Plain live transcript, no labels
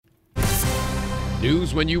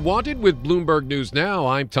News when you want it with Bloomberg News Now.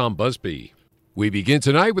 I'm Tom Busby. We begin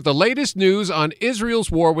tonight with the latest news on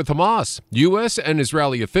Israel's war with Hamas. U.S. and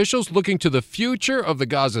Israeli officials looking to the future of the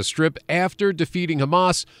Gaza Strip after defeating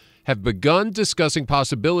Hamas have begun discussing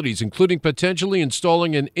possibilities, including potentially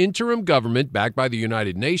installing an interim government backed by the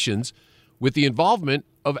United Nations with the involvement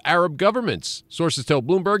of Arab governments. Sources tell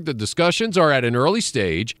Bloomberg the discussions are at an early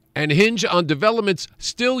stage and hinge on developments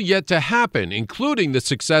still yet to happen, including the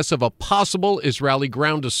success of a possible Israeli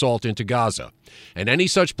ground assault into Gaza. And any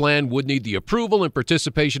such plan would need the approval and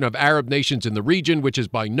participation of Arab nations in the region, which is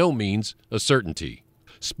by no means a certainty.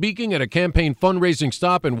 Speaking at a campaign fundraising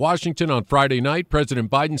stop in Washington on Friday night,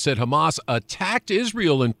 President Biden said Hamas attacked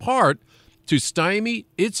Israel in part to stymie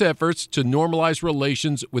its efforts to normalize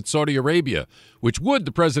relations with Saudi Arabia, which would,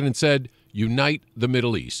 the president said, unite the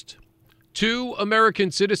Middle East. 2 American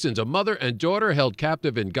citizens, a mother and daughter held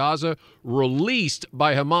captive in Gaza, released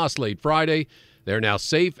by Hamas late Friday. They're now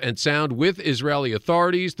safe and sound with Israeli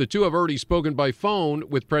authorities. The 2 have already spoken by phone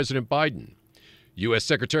with President Biden. U.S.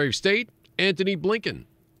 Secretary of State Antony Blinken.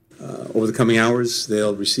 Over the coming hours,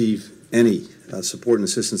 they'll receive any support and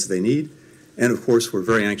assistance they need. And, of course, we're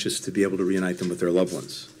very anxious to be able to reunite them with their loved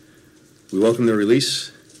ones. We welcome their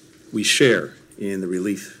release. We share in the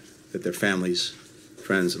relief that their families,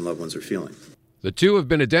 friends, and loved ones are feeling. The 2 have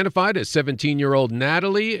been identified as 17-year-old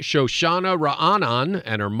Natalie Shoshana Ra'anan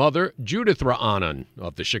and her mother, Judith Ra'anan,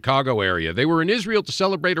 of the Chicago area. They were in Israel to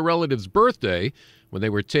celebrate a relative's birthday when they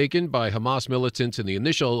were taken by Hamas militants in the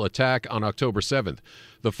initial attack on October 7th.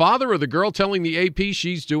 The father of the girl telling the AP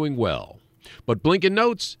she's doing well. But Blinken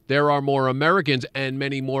notes there are more Americans and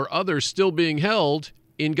many more others still being held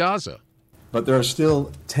in Gaza. But there are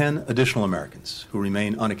still 10 additional Americans who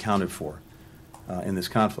remain unaccounted for in this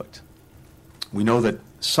conflict. We know that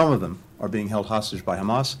some of them are being held hostage by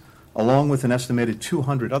Hamas, along with an estimated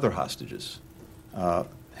 200 other hostages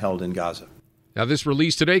held in Gaza. Now, this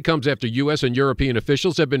release today comes after U.S. and European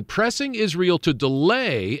officials have been pressing Israel to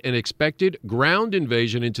delay an expected ground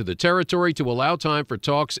invasion into the territory to allow time for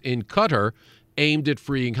talks in Qatar aimed at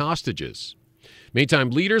freeing hostages.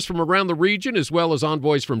 Meantime, leaders from around the region, as well as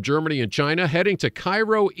envoys from Germany and China, heading to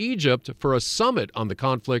Cairo, Egypt, for a summit on the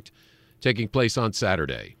conflict taking place on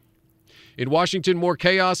Saturday. In Washington, more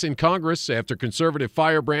chaos in Congress after conservative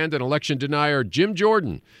firebrand and election denier Jim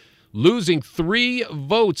Jordan, losing 3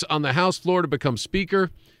 votes on the House floor to become Speaker,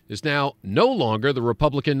 is now no longer the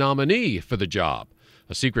Republican nominee for the job.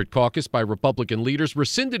 A secret caucus by Republican leaders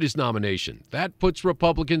rescinded his nomination. That puts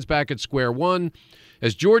Republicans back at square one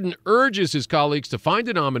as Jordan urges his colleagues to find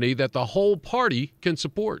a nominee that the whole party can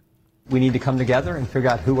support. We need to come together and figure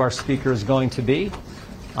out who our speaker is going to be.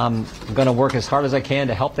 I'm going to work as hard as I can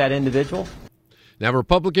to help that individual. Now,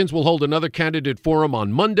 Republicans will hold another candidate forum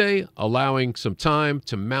on Monday, allowing some time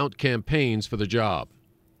to mount campaigns for the job.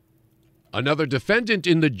 Another defendant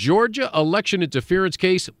in the Georgia election interference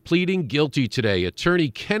case pleading guilty today. Attorney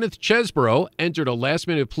Kenneth Chesbrough entered a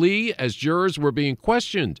last-minute plea as jurors were being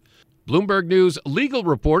questioned. Bloomberg News legal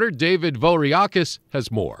reporter David Voriakis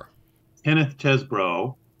has more. Kenneth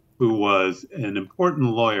Chesbrough, who was an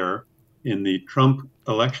important lawyer in the Trump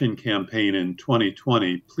election campaign in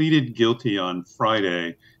 2020, pleaded guilty on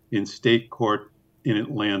Friday in state court in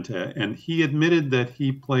Atlanta, and he admitted that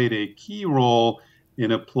he played a key role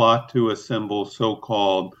in a plot to assemble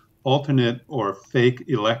so-called alternate or fake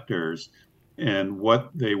electors. And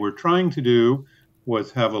what they were trying to do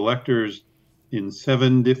was have electors in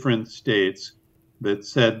 7 different states that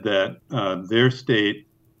said that their state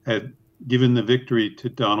had given the victory to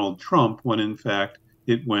Donald Trump when in fact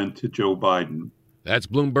it went to Joe Biden. That's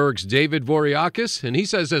Bloomberg's David Voriakis, and he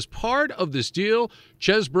says as part of this deal,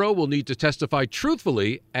 Chesbrough will need to testify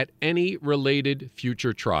truthfully at any related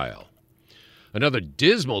future trial. Another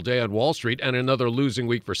dismal day on Wall Street and another losing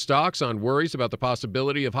week for stocks on worries about the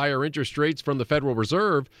possibility of higher interest rates from the Federal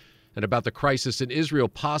Reserve and about the crisis in Israel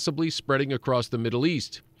possibly spreading across the Middle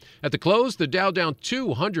East. At the close, the Dow down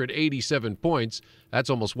 287 points. That's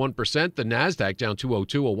almost 1%. The Nasdaq down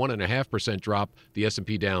 202, a 1.5% drop. The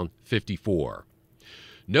S&P down 54.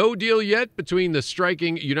 No deal yet between the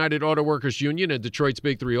striking United Auto Workers Union and Detroit's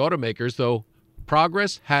Big 3 automakers, though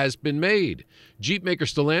progress has been made. Jeep maker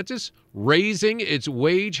Stellantis raising its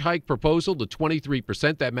wage hike proposal to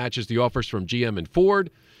 23%. That matches the offers from GM and Ford.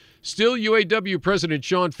 Still, UAW President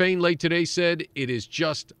Shawn Fain late today said it is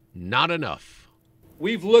just not enough.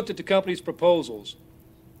 We've looked at the company's proposals.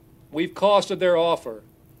 We've costed their offer.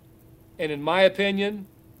 And in my opinion,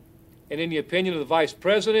 and in the opinion of the vice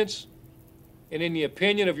presidents, and in the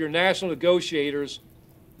opinion of your national negotiators,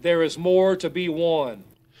 there is more to be won.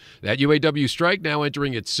 That UAW strike now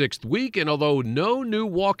entering its 6th week, and although no new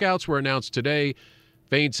walkouts were announced today,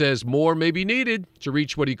 Fain says more may be needed to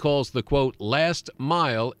reach what he calls the, quote, last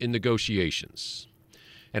mile in negotiations.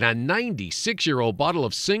 And a 96-year-old bottle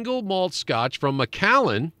of single malt scotch from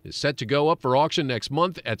Macallan is set to go up for auction next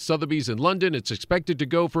month at Sotheby's in London. It's expected to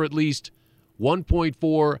go for at least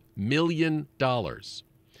 $1.4 million.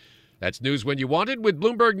 That's news when you want it with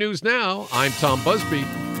Bloomberg News Now. I'm Tom Busby.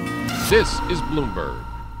 This is Bloomberg.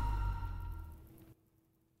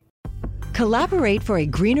 Collaborate for a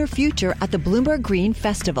greener future at the Bloomberg Green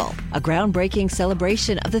Festival, a groundbreaking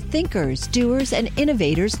celebration of the thinkers, doers, and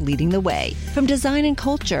innovators leading the way. From design and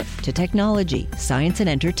culture to technology, science, and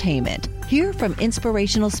entertainment. Hear from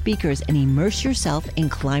inspirational speakers and immerse yourself in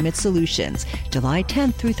climate solutions. July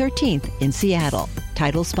 10th through 13th in Seattle.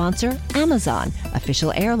 Title sponsor, Amazon.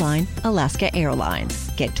 Official airline, Alaska Airlines.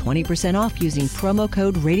 Get 20% off using promo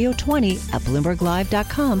code radio20 at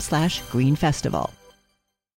BloombergLive.com/Green Festival.